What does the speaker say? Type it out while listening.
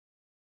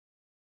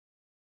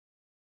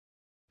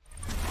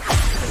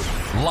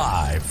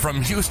Live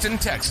from Houston,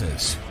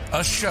 Texas,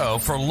 a show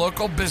for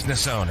local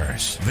business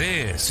owners.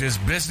 This is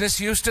Business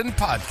Houston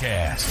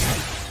Podcast.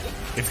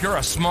 If you're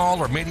a small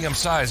or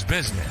medium-sized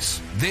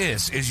business,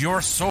 this is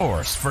your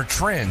source for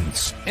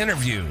trends,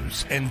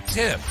 interviews, and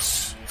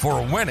tips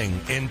for winning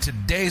in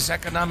today's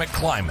economic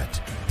climate.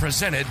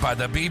 Presented by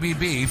the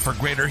BBB for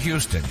Greater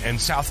Houston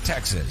and South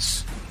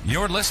Texas.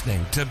 You're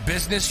listening to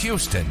Business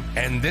Houston,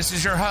 and this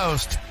is your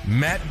host,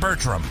 Matt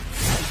Bertram.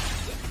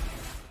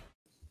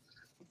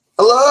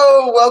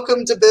 Hello,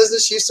 welcome to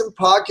Business Houston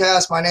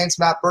Podcast. My name's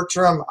Matt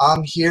Bertram.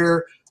 I'm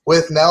here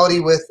with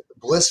Melody with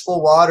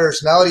Blissful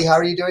Waters. Melody, how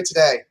are you doing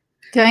today?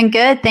 Doing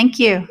good, thank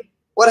you.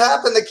 What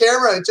happened? The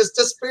camera, it just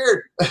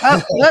disappeared.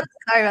 Oh, whoops,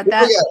 sorry about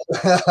that.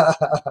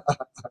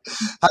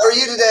 How are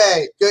you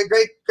today? Good,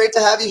 great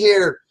to have you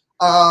here.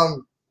 I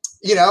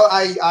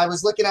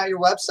was looking at your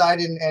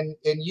website and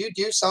you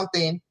do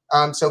something.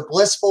 So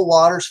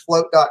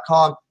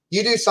blissfulwatersfloat.com.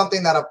 You do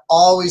something that I've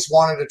always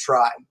wanted to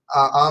try.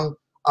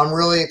 I'm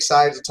really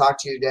excited to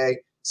talk to you today.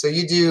 So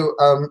you do,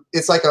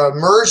 it's like an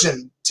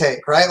immersion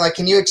tank, right? Like,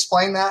 can you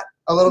explain that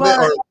a little bit?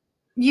 Or?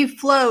 You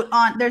float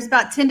on, there's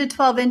about 10 to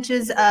 12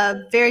 inches of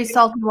very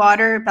salty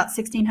water, about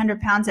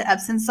 1,600 pounds of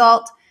Epsom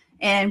salt.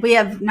 And we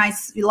have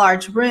nice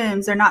large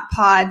rooms. They're not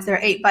pods, they're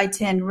 8 by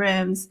 10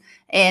 rooms.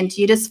 And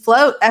you just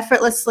float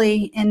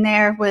effortlessly in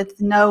there with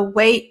no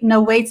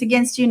weights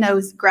against you,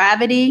 no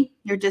gravity.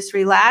 You're just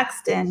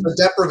relaxed. And so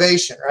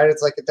deprivation, right?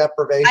 It's like a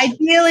deprivation.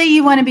 Ideally,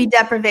 you want to be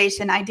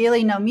deprivation.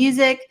 Ideally, no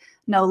music,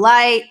 no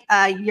light.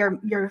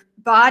 Your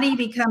body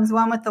becomes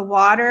one with the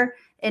water.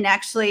 And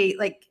actually,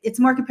 like, it's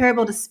more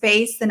comparable to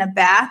space than a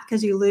bath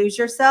because you lose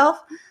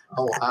yourself.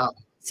 Oh, wow.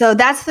 So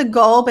that's the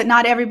goal, but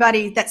not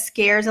everybody. That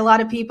scares a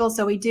lot of people.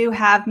 So we do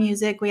have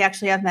music. We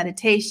actually have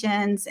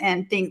meditations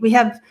and things. We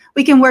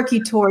can work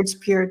you towards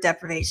pure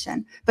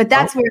deprivation, but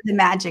that's where the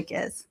magic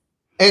is.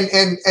 And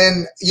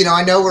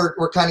I know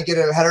we're kind of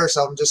getting ahead of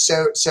ourselves. I'm just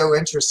so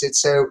interested.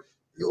 So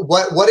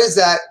what is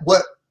that?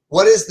 What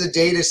does the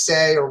data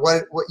say, or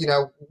what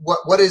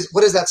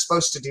is that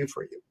supposed to do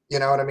for you? You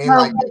know what I mean?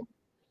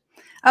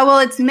 Well,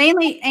 it's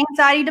mainly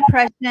anxiety,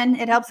 depression.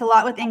 It helps a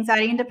lot with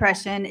anxiety and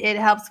depression. It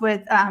helps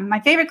with, my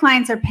favorite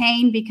clients are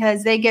pain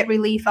because they get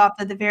relief off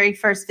of the very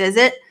first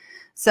visit.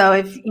 So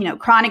if,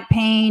 chronic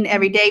pain,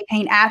 everyday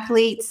pain,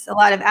 athletes, a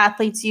lot of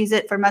athletes use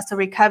it for muscle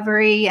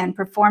recovery and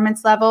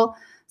performance level.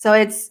 So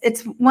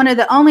it's one of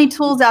the only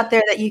tools out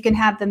there that you can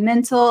have the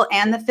mental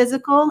and the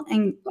physical.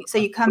 And so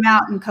you come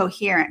out in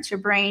coherence, your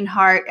brain,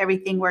 heart,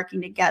 everything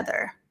working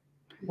together.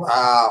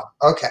 Wow.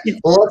 Okay.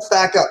 Well, let's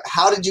back up.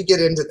 How did you get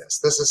into this?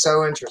 This is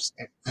so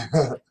interesting.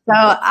 So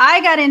I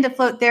got into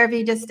float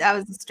therapy. I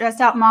was a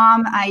stressed out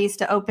mom. I used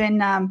to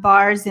open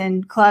bars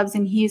and clubs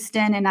in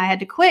Houston, and I had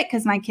to quit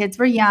because my kids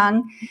were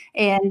young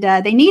and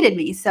they needed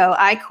me. So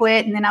I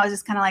quit, and then I was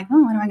just kind of like, what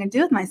am I going to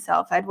do with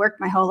myself? I'd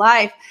worked my whole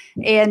life,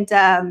 and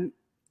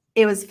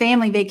it was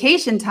family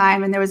vacation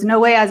time, and there was no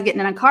way I was getting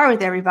in a car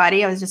with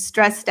everybody. I was just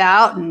stressed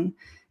out and,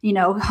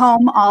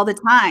 home all the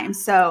time.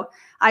 So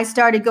I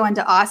started going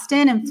to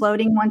Austin and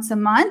floating once a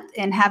month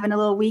and having a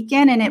little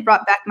weekend, and it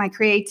brought back my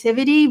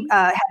creativity,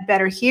 had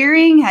better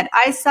hearing, had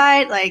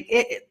eyesight. Like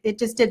it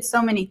just did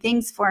so many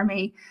things for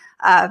me,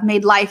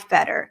 made life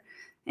better.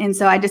 And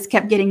so I just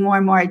kept getting more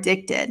and more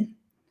addicted,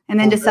 and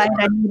then decided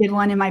I needed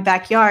one in my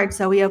backyard.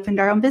 So we opened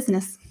our own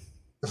business.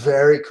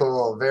 Very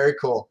cool. Very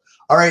cool.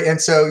 All right. And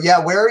so,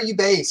 where are you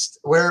based?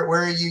 Where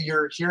are you?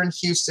 You're here in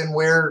Houston.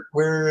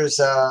 Where's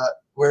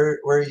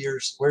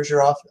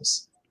your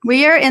office?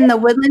 We are in the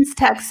Woodlands,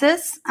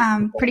 Texas,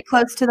 pretty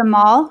close to the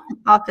mall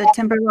off of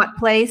Timberlock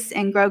Place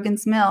and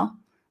Grogan's Mill.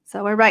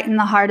 So we're right in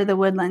the heart of the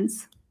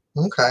Woodlands.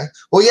 Okay.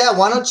 Well,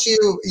 why don't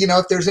you,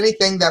 if there's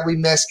anything that we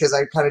missed, because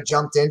I kind of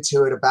jumped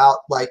into it about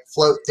like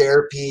float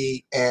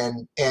therapy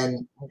and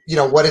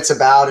what it's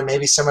about, and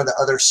maybe some of the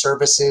other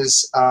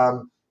services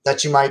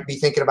that you might be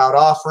thinking about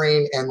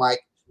offering, and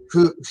like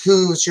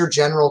who's your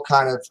general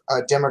kind of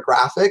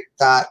demographic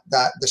that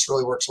this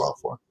really works well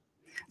for.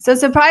 So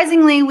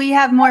surprisingly, we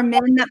have more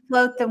men that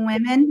float than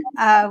women.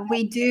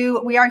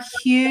 We are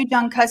huge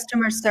on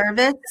customer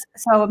service.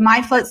 So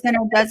my float center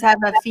does have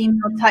a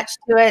female touch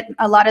to it.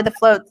 A lot of the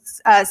float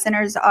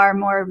centers are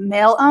more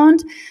male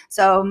owned.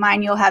 So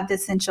mine, you'll have the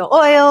essential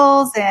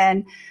oils,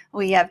 and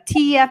we have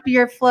tea after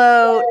your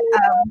float.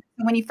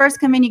 When you first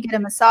come in, you get a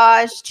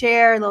massage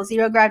chair, a little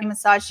zero gravity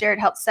massage chair. It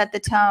helps set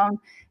the tone.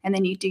 And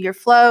then you do your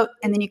float,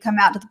 and then you come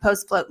out to the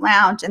post-float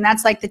lounge, and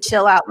that's like the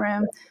chill out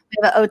room. We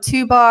have an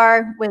O2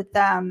 bar with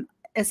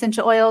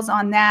essential oils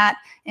on that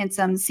and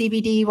some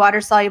CBD,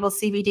 water-soluble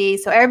CBD.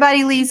 So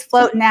everybody leaves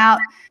floating out.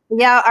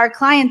 Yeah, our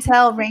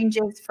clientele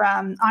ranges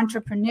from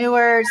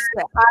entrepreneurs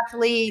to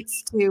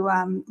athletes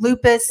to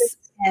lupus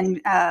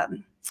and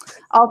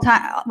all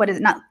time.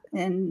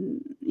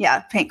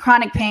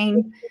 Chronic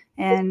pain,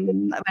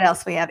 and what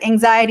else we have?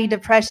 Anxiety,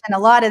 depression, a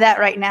lot of that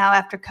right now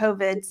after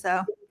COVID.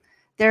 So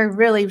they're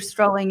really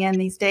strolling in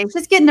these days.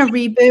 Just getting a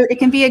reboot. It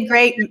can be a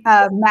great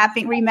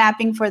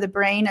remapping for the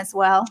brain as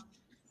well.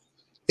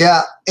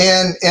 Yeah,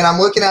 and I'm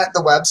looking at the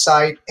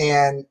website,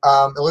 and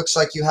it looks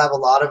like you have a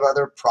lot of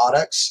other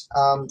products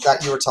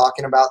that you were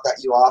talking about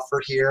that you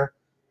offer here.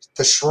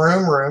 The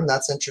Shroom Room,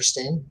 that's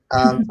interesting.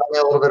 Tell me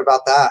a little bit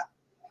about that.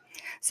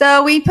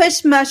 So we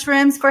push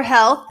mushrooms for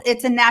health.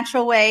 It's a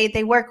natural way.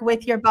 They work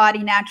with your body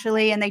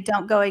naturally, and they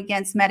don't go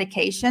against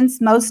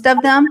medications, most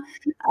of them.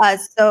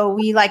 So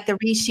we like the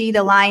reishi,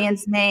 the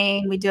lion's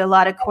mane. We do a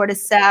lot of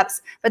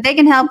cordyceps, but they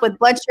can help with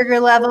blood sugar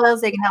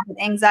levels. They can help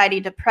with anxiety,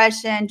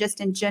 depression,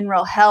 just in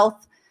general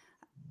health.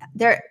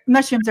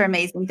 Mushrooms are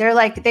amazing. They're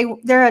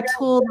a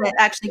tool that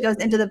actually goes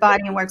into the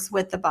body and works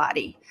with the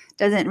body.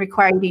 Doesn't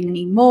require you to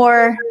need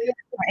more or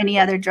any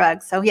other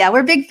drugs. So yeah,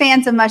 we're big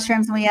fans of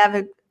mushrooms, and we have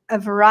a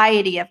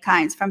variety of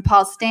kinds, from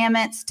Paul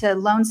Stamets to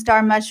Lone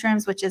Star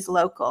mushrooms, which is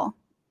local.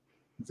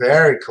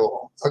 Very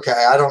cool.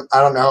 Okay, I don't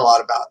know a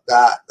lot about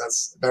that.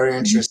 That's very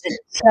interesting.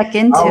 Check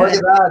into it. Look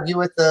at that. You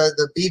with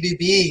the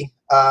BBB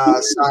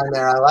sign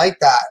there. I like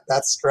that.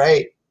 That's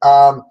great.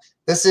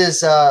 This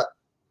is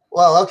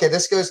well, okay.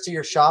 This goes to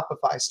your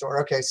Shopify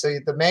store. Okay, so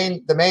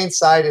the main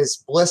site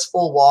is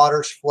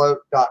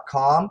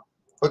blissfulwatersfloat.com.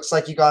 Looks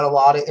like you got a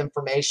lot of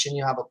information.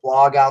 You have a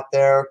blog out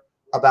there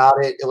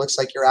about it. It looks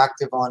like you're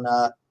active on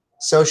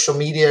social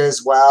media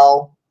as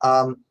well.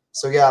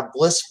 So yeah,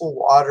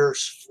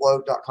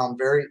 blissfulwatersfloat.com.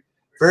 Very,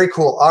 very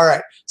cool. All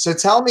right. So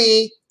tell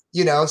me,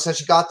 since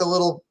you got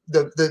the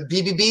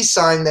BBB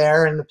sign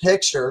there in the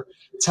picture,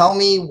 tell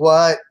me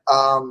what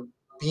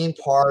being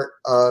part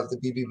of the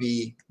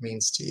BBB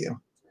means to you.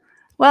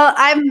 Well,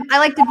 I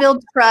like to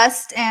build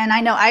trust, and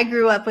I know I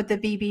grew up with the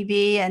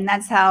BBB, and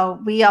that's how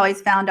we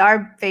always found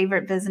our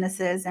favorite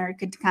businesses, and we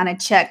could kind of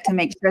check to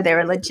make sure they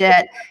were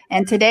legit.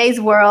 In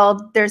today's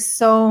world, there's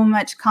so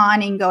much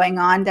conning going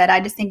on that I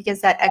just think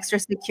gives that extra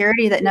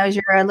security that knows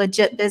you're a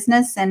legit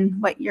business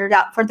and what you're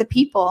out for the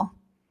people.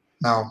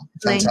 Oh,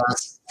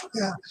 fantastic.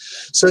 Yeah.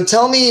 So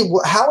tell me,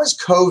 how is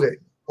COVID?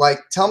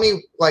 Tell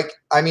me,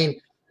 I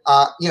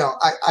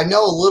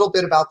know a little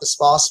bit about the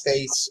spa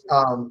space.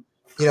 How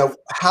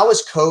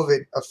has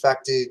COVID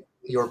affected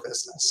your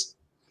business?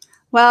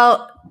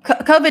 Well,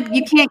 COVID,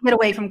 you can't get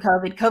away from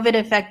COVID. COVID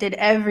affected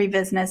every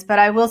business, but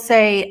I will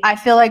say, I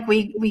feel like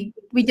we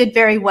did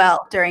very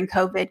well during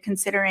COVID,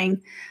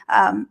 considering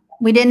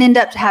we didn't end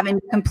up having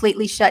to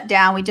completely shut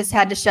down. We just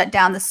had to shut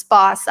down the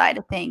spa side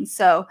of things.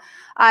 So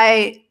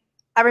I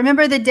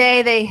remember the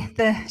day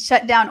the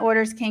shutdown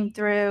orders came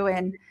through,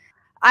 and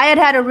I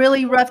had a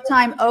really rough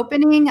time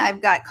opening.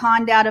 I've got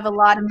conned out of a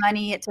lot of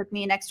money. It took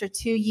me an extra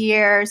 2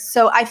 years.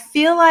 So I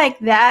feel like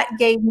that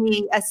gave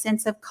me a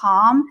sense of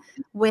calm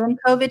when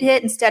COVID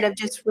hit. Instead of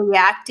just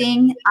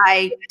reacting,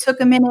 I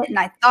took a minute and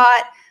I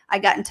thought. I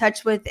got in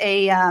touch with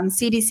a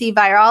CDC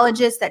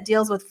virologist that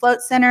deals with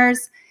float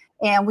centers,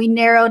 and we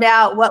narrowed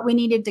out what we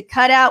needed to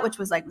cut out, which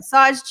was like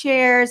massage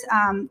chairs.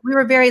 We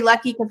were very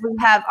lucky because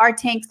our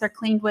tanks are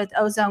cleaned with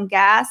ozone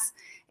gas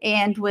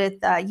and with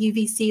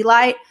UVC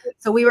light.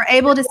 So we were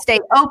able to stay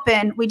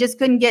open. We just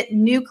couldn't get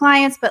new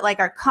clients, but like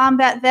our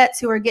combat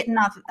vets who were getting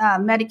off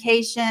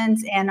medications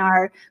and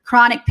our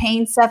chronic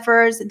pain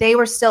sufferers, they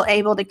were still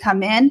able to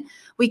come in.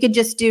 We could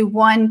just do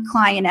one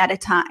client at a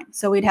time.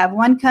 So we'd have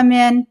one come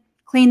in,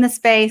 clean the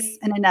space,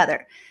 and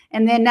another.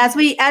 And then as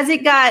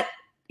it got,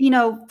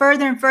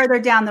 further and further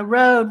down the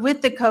road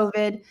with the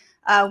COVID,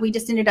 we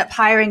just ended up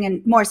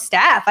hiring more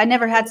staff. I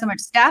never had so much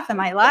staff in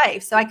my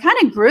life. So I kind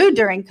of grew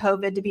during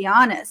COVID, to be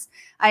honest.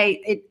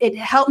 It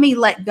helped me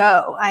let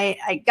go.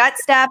 I got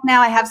staff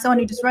now. I have someone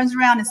who just runs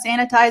around and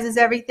sanitizes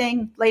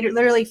everything,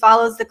 literally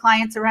follows the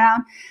clients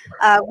around.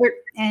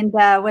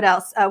 What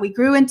else? We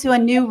grew into a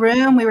new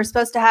room. We were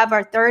supposed to have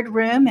our third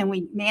room, and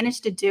we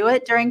managed to do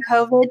it during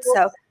COVID.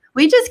 So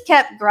we just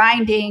kept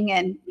grinding,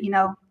 and,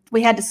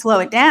 we had to slow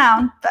it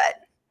down,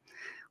 but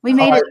we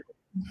made it.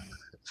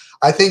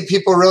 I think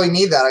people really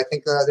need that. I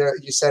think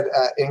you said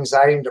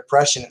anxiety and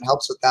depression. It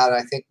helps with that. And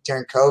I think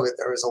during COVID,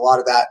 there was a lot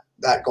of that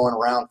going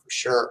around for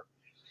sure.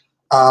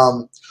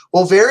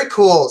 Well, very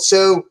cool.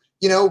 So,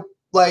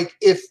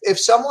 if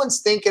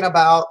someone's thinking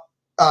about,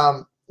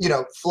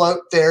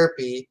 float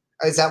therapy,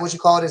 is that what you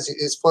call it?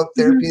 Is float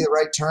therapy the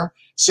right term?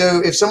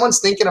 So if someone's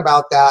thinking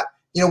about that,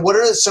 what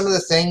are some of the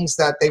things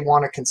that they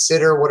want to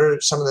consider? What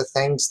are some of the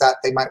things that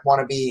they might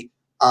want to be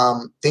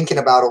thinking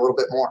about a little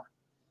bit more?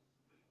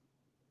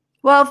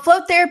 Well,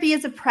 float therapy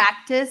is a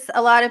practice.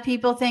 A lot of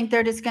people think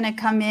they're just going to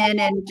come in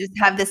and just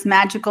have this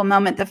magical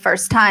moment the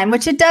first time,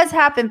 which it does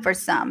happen for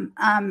some,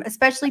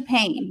 especially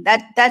pain.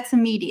 That's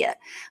immediate.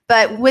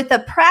 But with the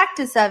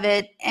practice of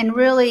it and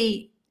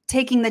really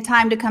taking the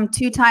time to come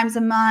 2 times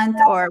a month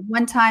or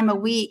 1 time a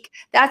week,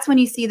 that's when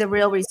you see the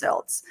real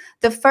results.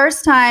 The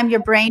first time, your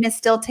brain is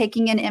still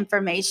taking in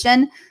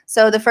information.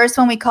 So the first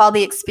one we call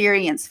the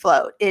experience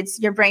float. It's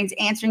your brain's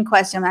answering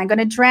questions. Am I going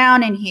to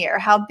drown in here?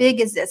 How big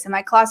is this? Am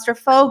I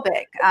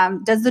claustrophobic?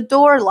 Does the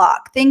door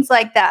lock? Things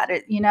like that,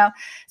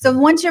 So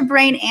once your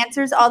brain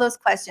answers all those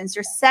questions,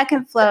 your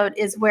second float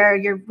is where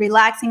you're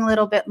relaxing a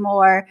little bit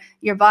more.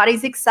 Your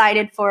body's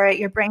excited for it.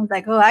 Your brain's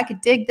like, oh, I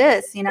could dig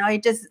this.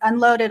 It just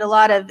unloaded a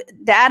lot of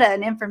data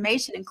and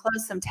information and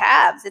close some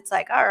tabs. It's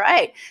like, all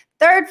right.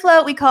 Third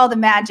float, we call the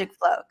magic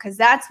float, because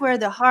that's where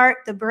the heart,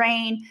 the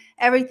brain,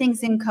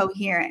 everything's in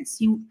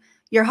coherence.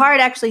 Your heart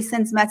actually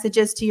sends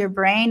messages to your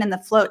brain, and the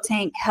float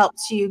tank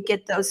helps you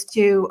get those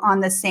two on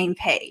the same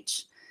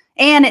page.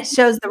 And it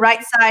shows the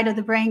right side of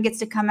the brain gets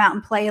to come out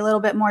and play a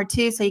little bit more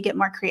too, so you get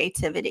more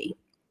creativity.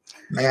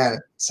 Man,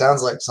 it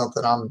sounds like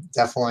something I'm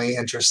definitely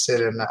interested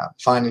in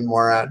finding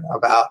more out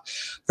about.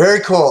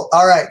 Very cool.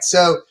 All right.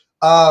 So,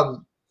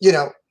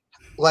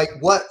 like,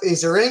 what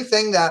is there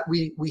anything that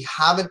we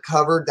haven't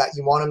covered that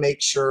you want to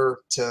make sure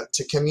to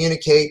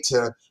communicate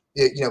to,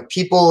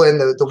 people in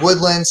the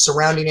Woodlands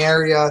surrounding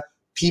area,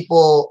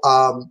 people,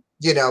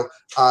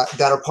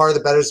 that are part of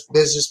the Better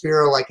Business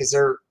Bureau? Like, is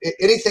there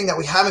anything that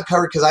we haven't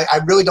covered? Because I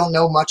really don't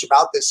know much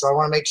about this. So I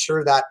want to make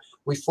sure that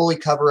we fully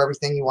cover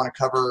everything you want to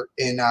cover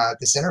in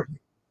this interview.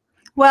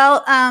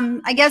 Well,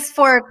 I guess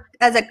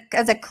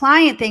as a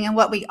client thing and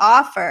what we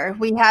offer,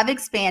 we have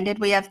expanded.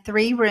 We have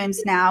 3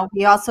 rooms now.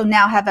 We also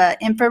now have an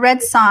infrared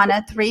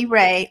sauna,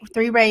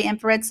 3-ray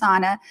infrared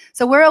sauna.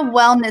 So we're a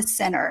wellness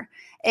center,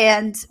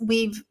 and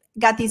we've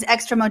got these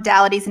extra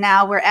modalities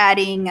now. We're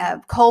adding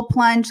a cold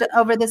plunge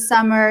over the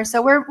summer.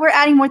 So we're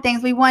adding more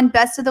things. We won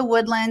Best of the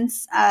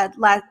Woodlands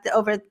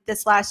over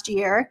this last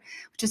year,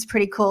 which is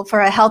pretty cool for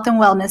a health and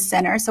wellness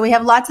center. So we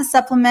have lots of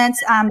supplements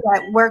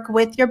that work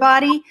with your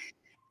body.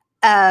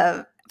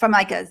 From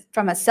a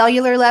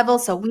cellular level.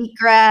 So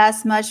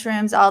wheatgrass,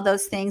 mushrooms, all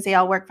those things, they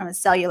all work from a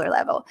cellular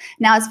level.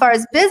 Now, as far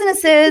as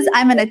businesses,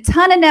 I'm in a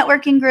ton of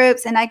networking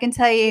groups, and I can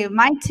tell you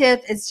my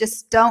tip is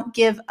just don't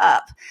give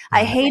up.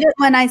 I hate it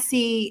when I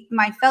see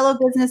my fellow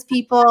business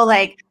people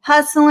like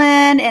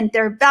hustling and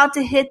they're about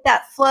to hit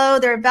that flow.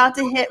 They're about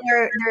to hit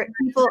where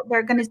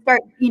they're going to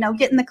start,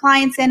 getting the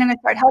clients in and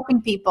start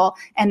helping people,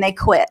 and they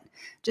quit.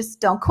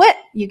 Just don't quit.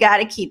 You got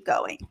to keep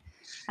going.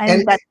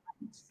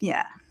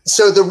 Yeah.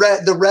 So the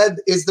red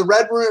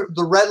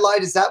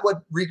light, is that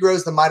what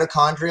regrows the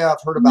mitochondria?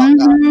 I've heard about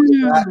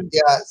that.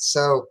 Yeah.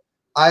 So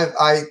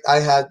I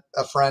had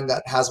a friend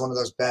that has one of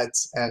those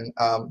beds, and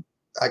I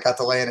got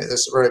to lay in it.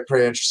 It's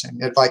pretty interesting.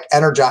 It like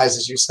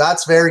energizes you. So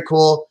that's very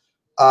cool.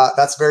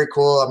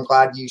 I'm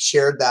glad you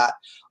shared that.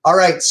 All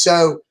right.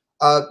 So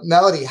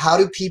Melody, how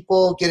do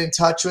people get in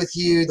touch with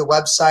you? The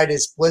website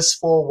is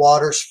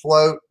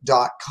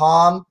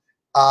blissfulwatersfloat.com.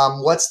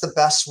 What's the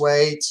best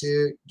way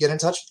to get in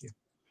touch with you?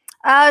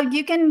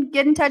 You can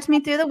get in touch with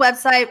me through the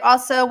website.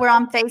 Also, we're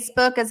on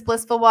Facebook as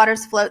Blissful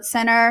Waters Float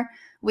Center.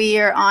 We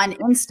are on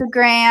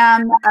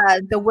Instagram.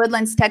 The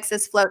Woodlands,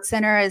 Texas Float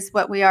Center is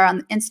what we are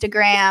on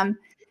Instagram.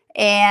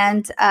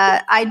 And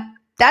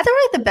that's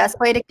really the best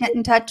way to get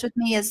in touch with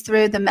me is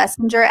through the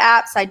messenger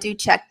apps. I do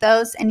check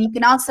those. And you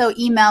can also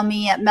email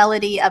me at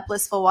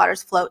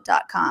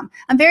melody@blissfulwatersfloat.com.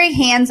 I'm very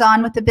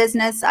hands-on with the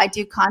business. I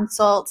do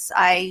consults.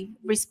 I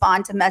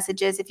respond to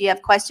messages. If you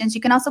have questions,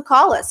 you can also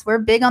call us. We're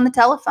big on the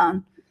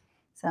telephone.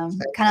 So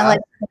kind of like,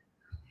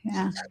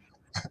 yeah,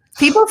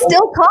 people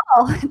still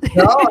call.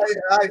 No,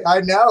 I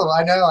know.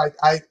 I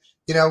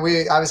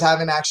was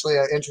having actually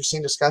an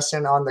interesting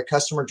discussion on the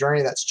customer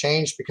journey that's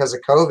changed because of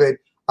COVID,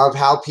 of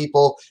how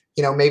people,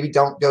 maybe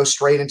don't go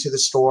straight into the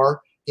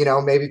store.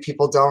 Maybe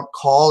people don't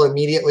call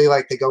immediately,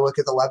 like they go look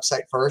at the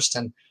website first.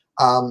 And,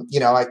 I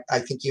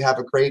think you have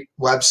a great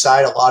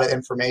website, a lot of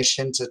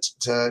information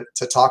to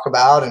talk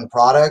about and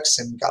products,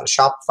 and got a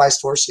Shopify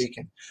store so you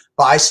can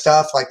buy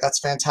stuff. Like, that's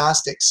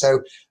fantastic. So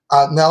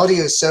Melody,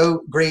 it was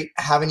so great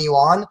having you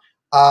on.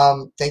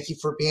 Thank you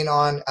for being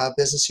on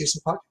Business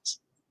Houston Podcast.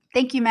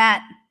 Thank you,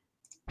 Matt.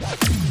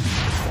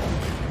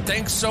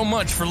 Thanks so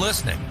much for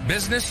listening.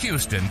 Business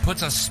Houston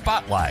puts a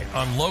spotlight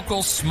on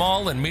local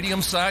small and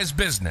medium-sized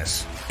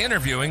business,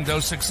 interviewing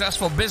those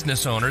successful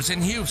business owners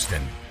in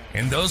Houston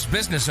and those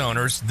business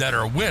owners that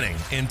are winning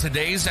in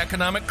today's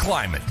economic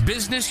climate.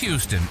 Business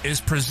Houston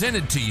is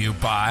presented to you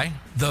by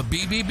the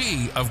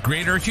BBB of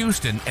Greater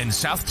Houston and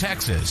South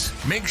Texas.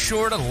 Make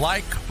sure to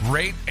like,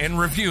 rate, and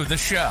review the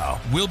show.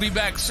 We'll be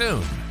back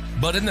soon.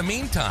 But in the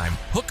meantime,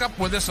 hook up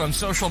with us on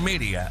social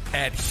media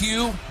at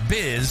Hugh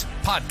Biz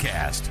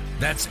Podcast.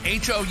 That's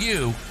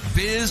HOU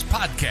Biz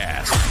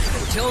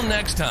Podcast. Till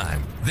next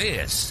time,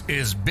 this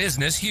is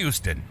Business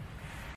Houston.